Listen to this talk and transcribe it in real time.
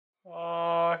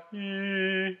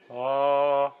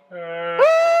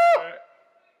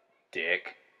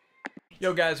Dick.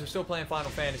 Yo guys, we're still playing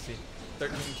Final Fantasy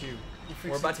 13-2.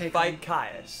 We're about to fight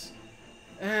Caius.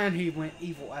 And he went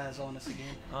evil eyes on us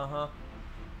again. Uh-huh.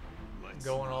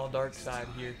 Going all dark side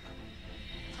here.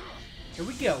 Here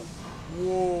we go.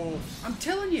 Whoa. I'm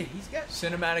telling you, he's got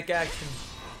Cinematic action.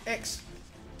 X.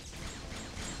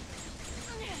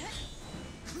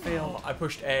 Failed. Oh, I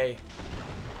pushed A.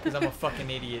 Because I'm a fucking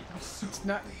idiot. It's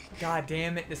not. God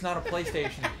damn it, it's not a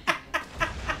PlayStation.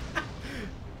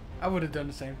 I would have done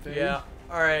the same thing. Yeah.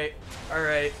 Alright.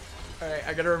 Alright. Alright,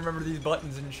 I gotta remember these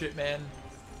buttons and shit, man.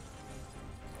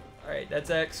 Alright, that's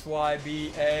X, Y,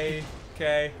 B, A.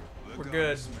 Okay. We're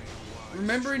good.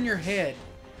 Remember in your head,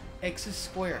 X is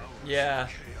square. Yeah.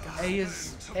 A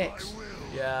is X.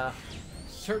 Yeah.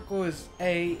 Circle is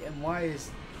A and Y is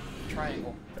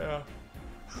triangle. Yeah.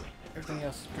 Everything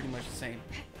else is pretty much the same.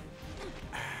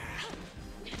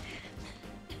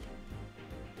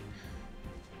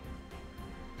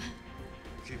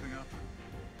 Keeping up?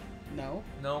 No.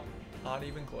 No, not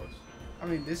even close. I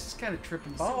mean, this is kind of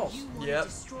tripping balls. So you want Yep. to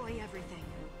destroy everything.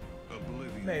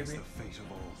 Oblivion Maybe. is the fate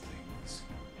of all things.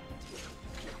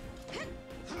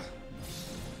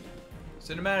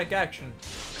 Cinematic action.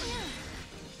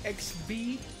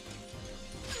 XB.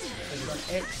 Is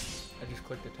on X. I just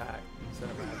clicked attack instead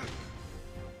of attack.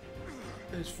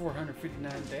 There's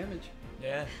 459 damage.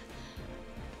 Yeah.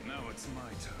 Now it's my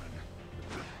turn.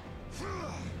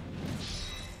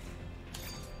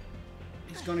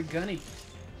 He's gonna gunny.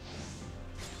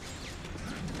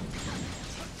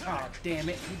 Oh, damn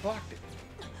it. He blocked it.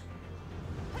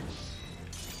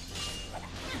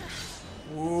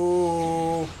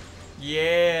 Ooh.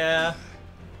 Yeah.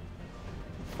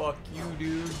 Fuck you,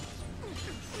 dude.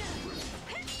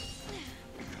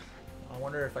 I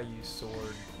wonder if I used sword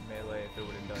melee if it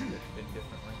would have done it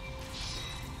differently.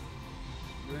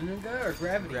 Runaga or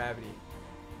gravity? Gravity.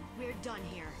 We're done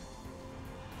here.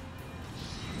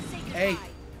 Say goodbye. Hey.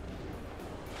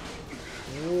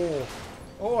 Whoa.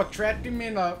 Oh, trapped him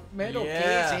in a metal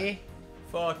Yeah. case, eh?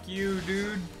 Fuck you,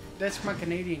 dude. That's my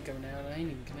Canadian coming out. I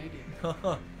ain't even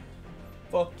Canadian.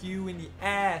 Fuck you in the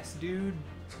ass, dude.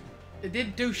 It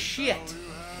didn't do shit.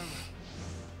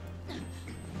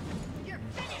 You're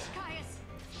finished, Caius.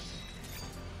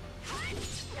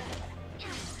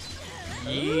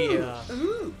 Yeah.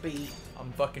 Ooh, B.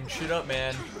 I'm fucking shit up,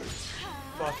 man.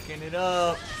 Fucking it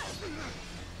up.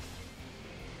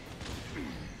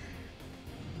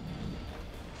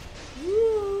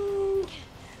 Woo.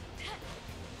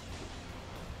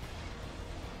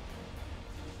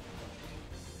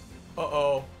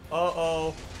 Uh-oh.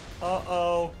 Uh-oh.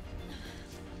 Uh-oh.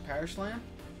 Power slam?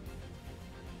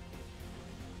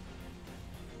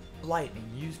 Lightning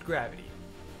used gravity.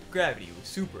 Gravity was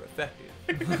super effective.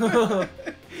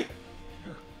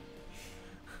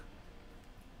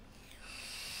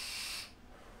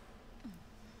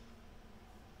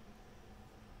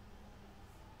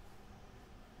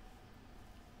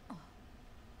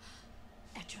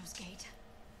 Etro's Gate.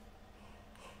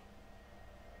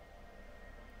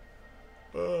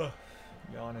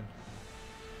 Yawning.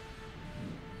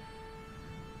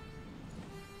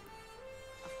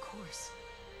 Of course.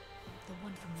 The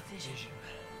one from the vision.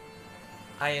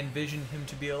 I envisioned him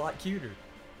to be a lot cuter.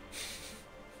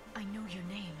 I know your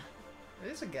name.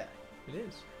 It is a guy. It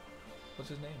is. What's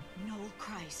his name? Noel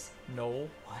Christ. Noel.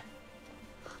 What?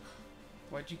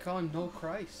 Why'd you call him Noel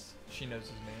Christ? She knows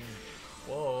his name.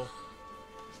 Whoa.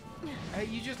 Hey,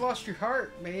 you just lost your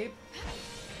heart, babe.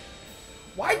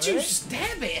 Why'd you What?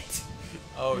 stab it?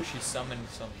 Oh, she summoned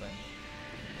something.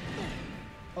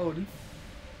 Odin.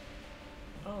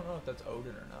 I don't know if that's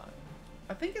Odin or not.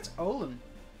 I think it's Olin.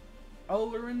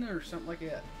 Olerin or something like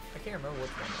that. I can't remember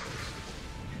which one it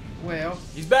is. Well,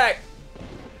 He's back!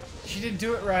 she didn't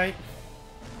do it right.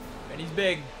 And he's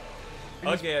big. And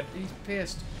he's- Again. He's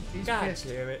pissed. He's God pissed.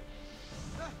 damn it.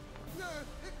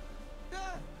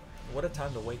 What a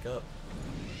time to wake up.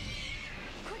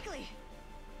 Quickly.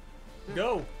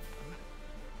 Go!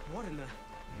 What in the...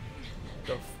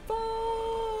 The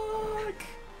fuck?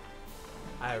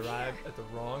 I arrived at the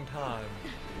wrong time.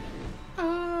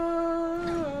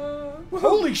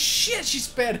 Holy shit, she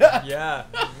sped up. Yeah.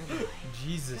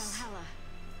 Jesus. Valhalla.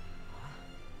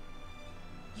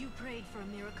 You prayed for a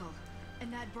miracle,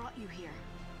 and that brought you here.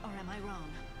 Or am I wrong?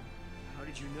 How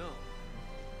did you know?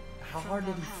 How hard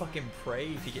did he fucking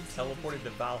pray to get teleported to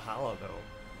Valhalla, though?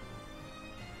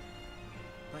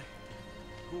 But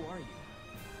who are you?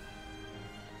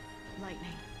 Lightning.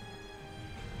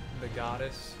 The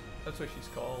goddess. That's what she's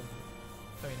called.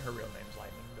 I mean, her real name's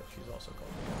Lightning, but she's also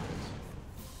called the goddess.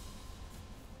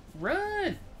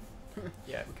 Run!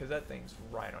 Yeah, because that thing's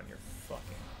right on your fucking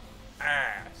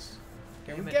ass.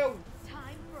 Here Damn we it. go.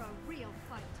 Time for a real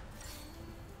fight.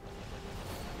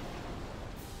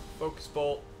 Focus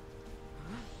bolt.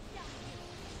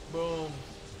 Boom.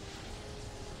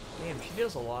 Damn, she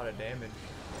deals a lot of damage.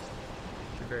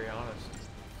 To be very honest.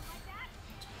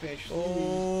 Especially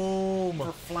Boom.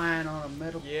 for flying on a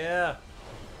metal Yeah.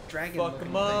 dragon. Fuck looking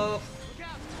him up. Look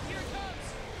out! Here it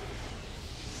comes!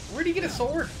 thing. Where'd he get a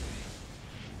sword?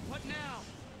 What now?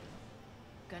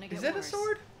 Gonna get Is that worse. a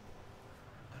sword?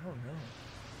 I don't know.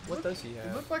 What does he It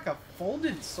have? looked like a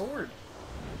folded sword.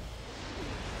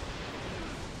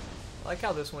 I like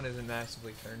how this one isn't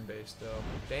massively turn-based, though.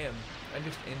 Damn, I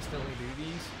just instantly do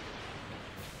these.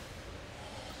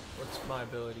 What's my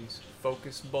abilities?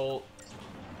 Focus bolt,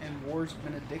 And War's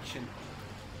benediction.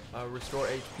 restore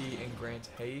HP and grants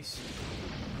haste.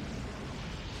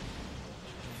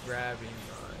 Grabbing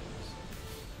mines.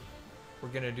 We're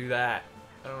gonna do that.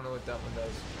 I don't know what that one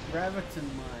does. Graviton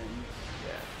mine.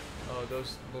 Yeah. Oh,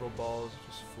 those little balls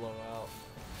just flow out.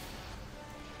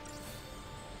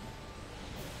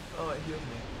 Oh, it healed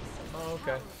me. Oh,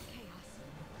 okay. Chaos.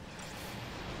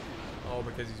 Oh,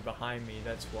 because he's behind me,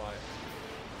 that's why.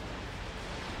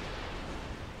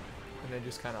 And they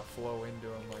just kind of flow into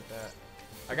him like that.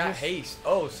 I got haste.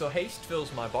 Oh, so haste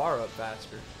fills my bar up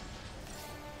faster.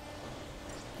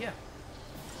 Yeah.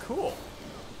 Cool.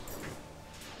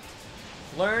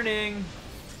 Learning.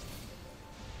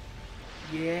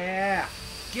 Yeah.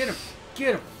 Get him.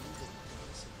 Get him.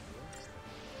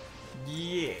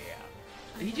 Yeah.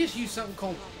 He just used something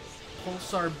called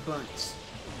pulsar bunts.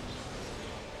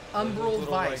 Those Umbral little,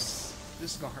 vice.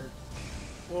 This is gonna hurt.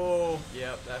 Whoa.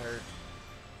 Yep, that hurt.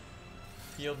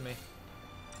 Healed me.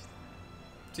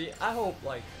 See, I hope,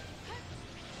 like...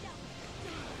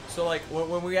 So, like,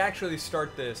 when we actually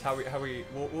start this,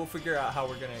 we'll figure out how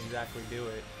we're gonna exactly do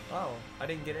it. Oh, I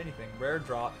didn't get anything. Rare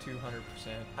drop, 200%.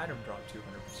 Item drop, 200%.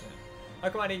 How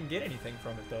come I didn't get anything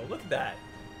from it, though? Look at that.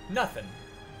 Nothing.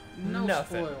 No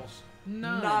Nothing. spoils.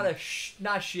 None.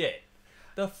 Not shit.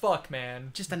 The fuck,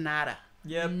 man. Just a nada.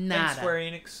 Yep. Nada. Thanks, Square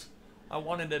Enix. I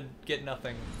wanted to get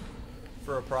nothing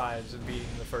for a prize of beating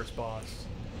the first boss,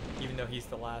 even though he's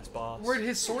the last boss. Where'd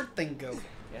his sword thing go?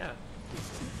 Yeah.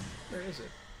 Where is it?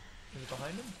 Is it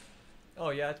behind him? Oh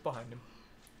yeah, it's behind him.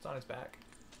 It's on his back.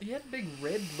 He had a big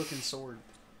red looking sword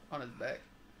on his back.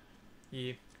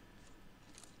 Yeah.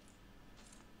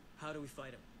 How do we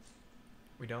fight him?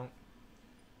 We don't.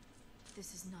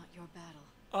 This is not your battle.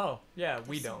 Oh, yeah,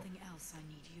 we There's don't. something else I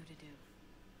need you to do.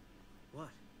 What?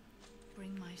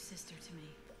 Bring my sister to me.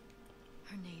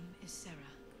 Her name is Sara.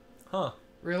 Huh.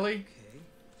 Really? Okay.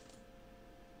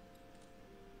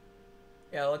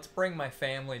 Yeah, let's bring my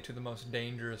family to the most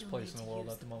dangerous You'll place need in the to world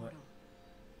use at the moment. portal.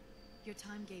 Your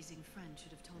time-gazing friend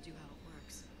should have told you how it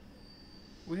works.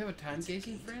 We have a time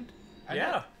gazing friend?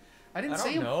 Yeah. I didn't I see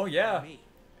don't him. know, yeah. Me.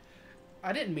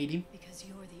 I didn't meet him. Because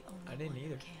you're the only I didn't one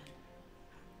either. who can.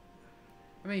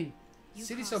 I mean, You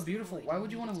city's crossed so the beautiful. void Why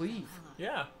would you want to needed leave? Valhalla.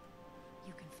 Yeah.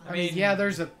 You can I find mean, mean- yeah,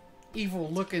 there's a evil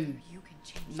looking you can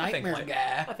change nightmare I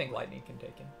guy. think Lightning can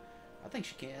take him. I think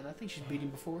she can. I think she's beat him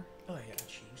before. Oh, yeah.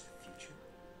 Change the future?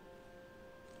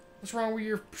 What's wrong with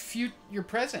your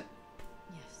present?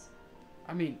 Yes.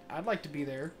 I mean, I'd like to be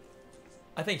there.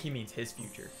 I think he means his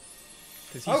future.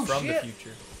 Because he's Oh, from shit. the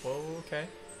future. Whoa, okay.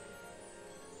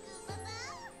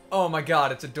 Oh my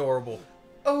god, it's adorable.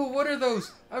 Oh, what are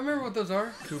those? I remember what those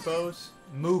are. Koopos?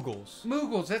 Moogles.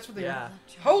 Moogles, that's what they Yeah. are.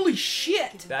 Holy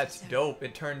shit! That's dope.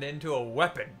 It turned into a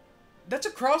weapon. That's a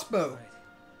crossbow. Right.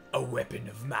 A weapon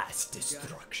of mass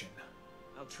destruction.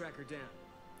 I'll track her down.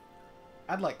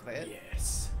 I'd like that.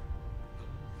 Yes.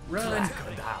 Run. Track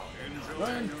her down.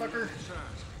 Run, fucker.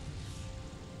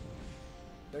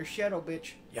 There's Shadow,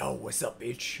 bitch. Yo, what's up,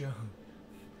 bitch?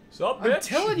 What's up, bitch? I'm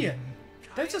telling you,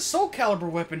 that's a Soul Calibur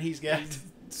weapon he's got.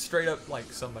 Straight up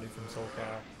like somebody from Soul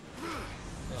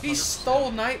Calibur. He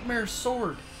stole Nightmare's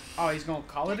sword. Oh, he's gonna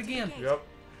call it again. Yep.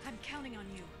 I'm counting on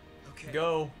you. Okay.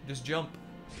 Go. Just jump.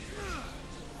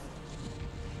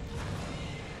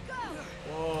 Go!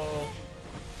 Whoa.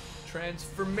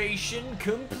 Transformation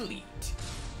complete.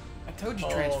 I told you,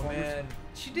 Oh, Transformers. man.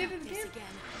 She did it This again. again.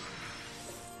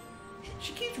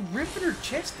 She keeps ripping her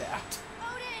chest out.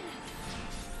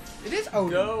 Odin! It is Odin.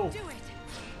 Go. Do it!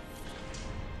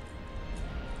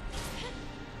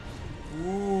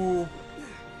 Ooh.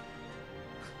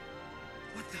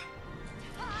 What the?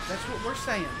 That's what we're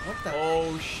saying. What the?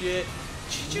 Oh, shit.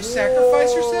 She just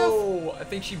sacrificed herself? Whoa. I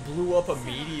think she blew up a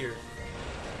meteor.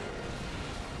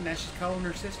 Now she's calling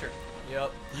her sister.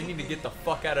 Yep. You need to get the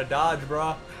fuck out of Dodge,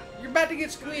 bruh. You're about to get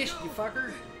squished, you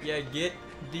fucker. Yeah, get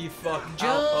the fuck out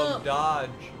Jump. of Dodge.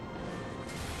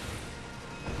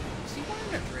 Is he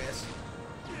wearing a dress?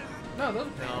 No, those are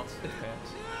No, pants. it's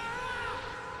pants.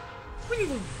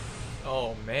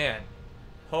 Oh man.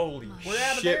 Holy We're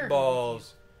out of shit there.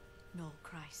 balls. Noel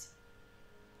Christ.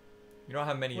 You don't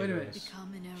have many Wait of a minute. those.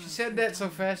 Become an arrow She said through that so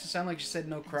time fast it sounded like she said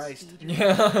no and Christ. speed your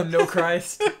Yeah, no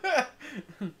Christ.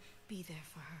 Be there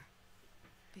for her.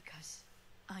 Because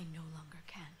I no longer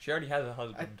can. She already has a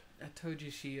husband. I told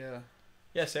you she,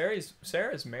 Yeah,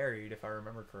 Sarah's married, if I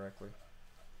remember correctly.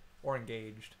 Or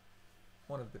engaged.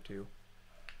 One of the two.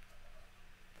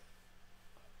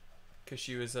 Because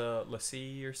she was a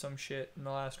lessee or some shit in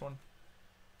the last one.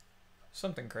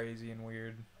 Something crazy and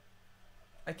weird.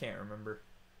 I can't remember.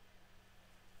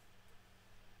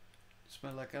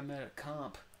 smell like I'm at a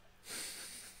comp.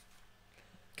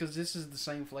 Because this is the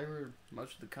same flavor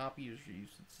most of the comp users use.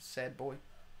 It's a sad boy.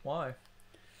 Why?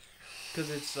 Because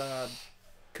it's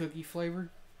cookie flavored.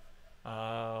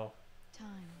 Oh. Time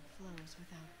flows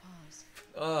without pause.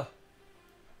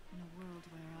 In a world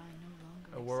where I no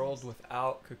longer A world exist,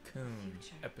 without Cocoon.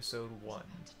 future Episode is 1.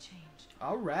 about to change.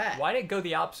 Alright. Why did it go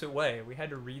the opposite way? We had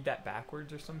to read that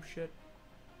backwards or some shit?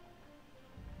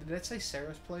 Did that say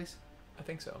Sarah's place? I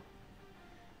think so.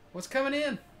 What's coming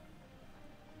in?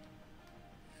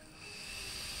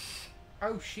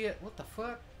 Oh shit, what the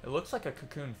fuck? It looks like a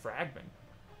Cocoon fragment.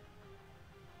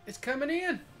 It's coming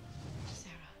in!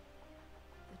 Sarah,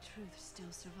 the truth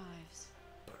still survives.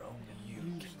 But only you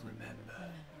can remember.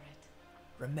 Remember it.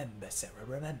 Remember, Sarah,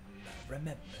 remember.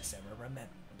 Remember, Sarah,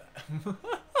 remember.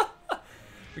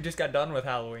 We just got done with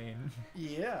Halloween.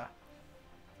 Yeah.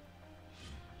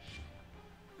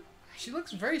 She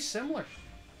looks very similar.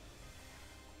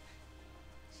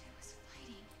 She was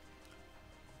fighting.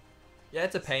 Yeah,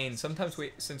 it's a pain. Sometimes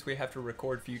since we have to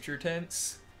record future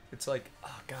tense, it's like,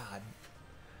 oh god.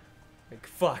 Like,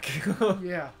 fuck.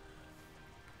 Yeah.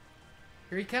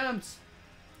 Here he comes.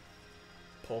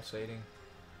 Pulsating.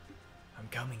 I'm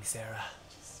coming, Sarah.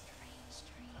 Strange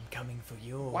dream. I'm coming for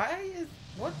you. Why is...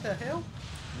 What the hell?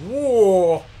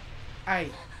 Whoa!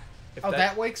 Hey. If Oh,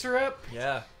 that wakes her up?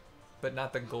 Yeah. But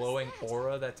not the glowing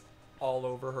aura that's all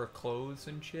over her clothes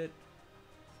and shit.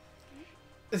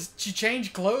 She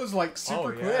changed clothes like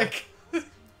super Oh, yeah. quick.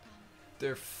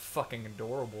 They're fucking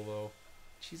adorable, though.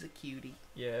 She's a cutie.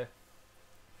 Yeah.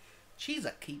 She's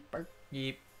a keeper.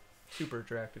 Yep. Super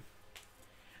attractive.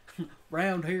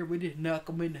 Round here, we just knock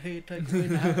them in the head, take them in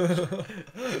the house.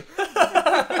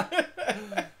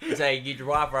 Is how you get your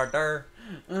wife right there.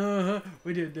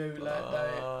 We did do it like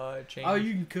that. Change. Oh,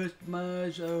 you can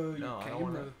customize your No, I don't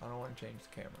camera. want to change the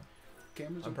camera.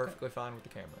 Cameras I'm okay. perfectly fine with the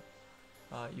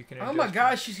camera. You can. Oh my adjust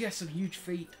gosh, she's got some huge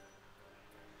feet.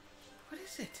 What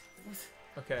is it?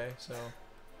 Okay, so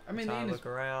I mean, that's how I the look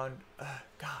around.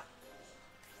 God.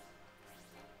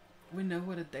 we know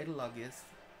what a data log is.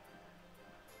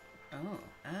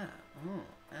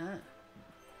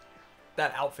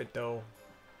 That outfit though.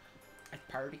 At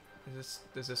party. Is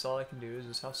this all I can do? Is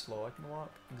this how slow I can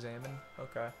walk? Examine.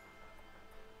 Okay.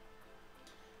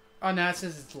 Oh, now it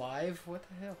says it's live. What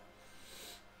the hell?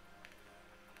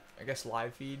 I guess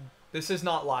live feed. This is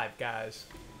not live, guys.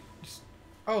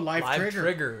 Oh, live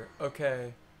trigger.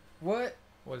 Okay. What?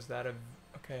 Was that a...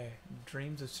 Okay.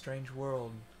 Dreams of strange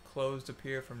world. Clothes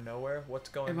appear from nowhere. What's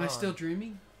going on? Am I still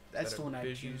dreaming? Is That's that the a one I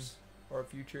vision choose. or a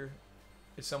future?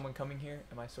 Is someone coming here?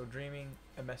 Am I still dreaming?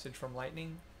 A message from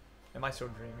lightning? Am I still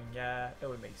dreaming? Yeah, it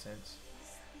would make sense.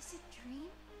 Is it a dream?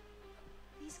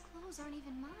 These clothes aren't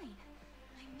even mine.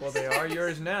 I Well, must they are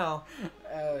yours now.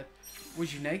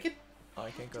 Was you naked? Oh,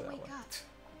 I can't go that wake way. up.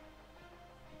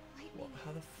 Lightning Well,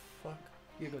 how the fuck?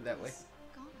 You go that way. is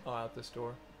gone. Oh, out this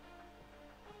door.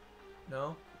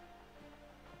 No?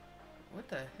 What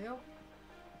the hell?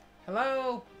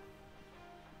 Hello?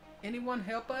 Anyone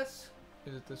help us?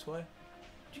 Is it this way?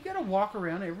 You gotta walk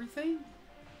around everything?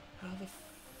 How the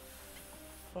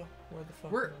fuck? Where the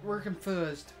fuck? We're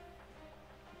confused.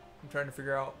 I'm trying to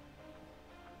figure out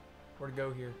where to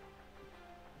go here.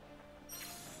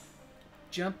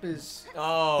 Jump is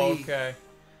Oh, B. okay.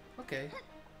 okay.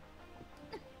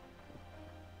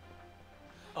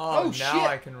 Oh, now shit!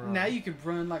 I can run. Now you can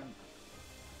run like.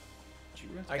 She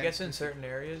runs I kinda guess in creepy. certain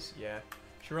areas, yeah.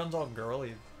 She runs all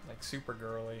girly, like super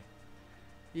girly.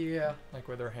 Yeah. Like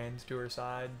with her hands to her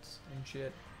sides and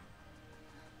shit.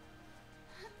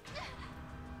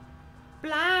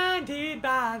 Blinded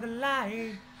by the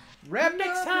light. Wrapped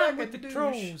Next up time like with a the douche.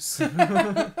 trolls.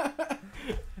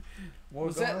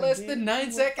 Was that less than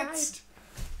 9 seconds?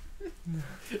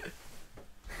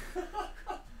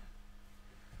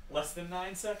 Less than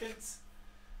 9 seconds?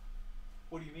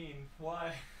 What do you mean?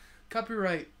 Why?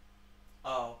 Copyright.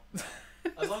 Oh.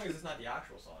 As long as it's not the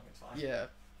actual song, it's fine. Yeah.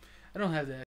 I don't have that.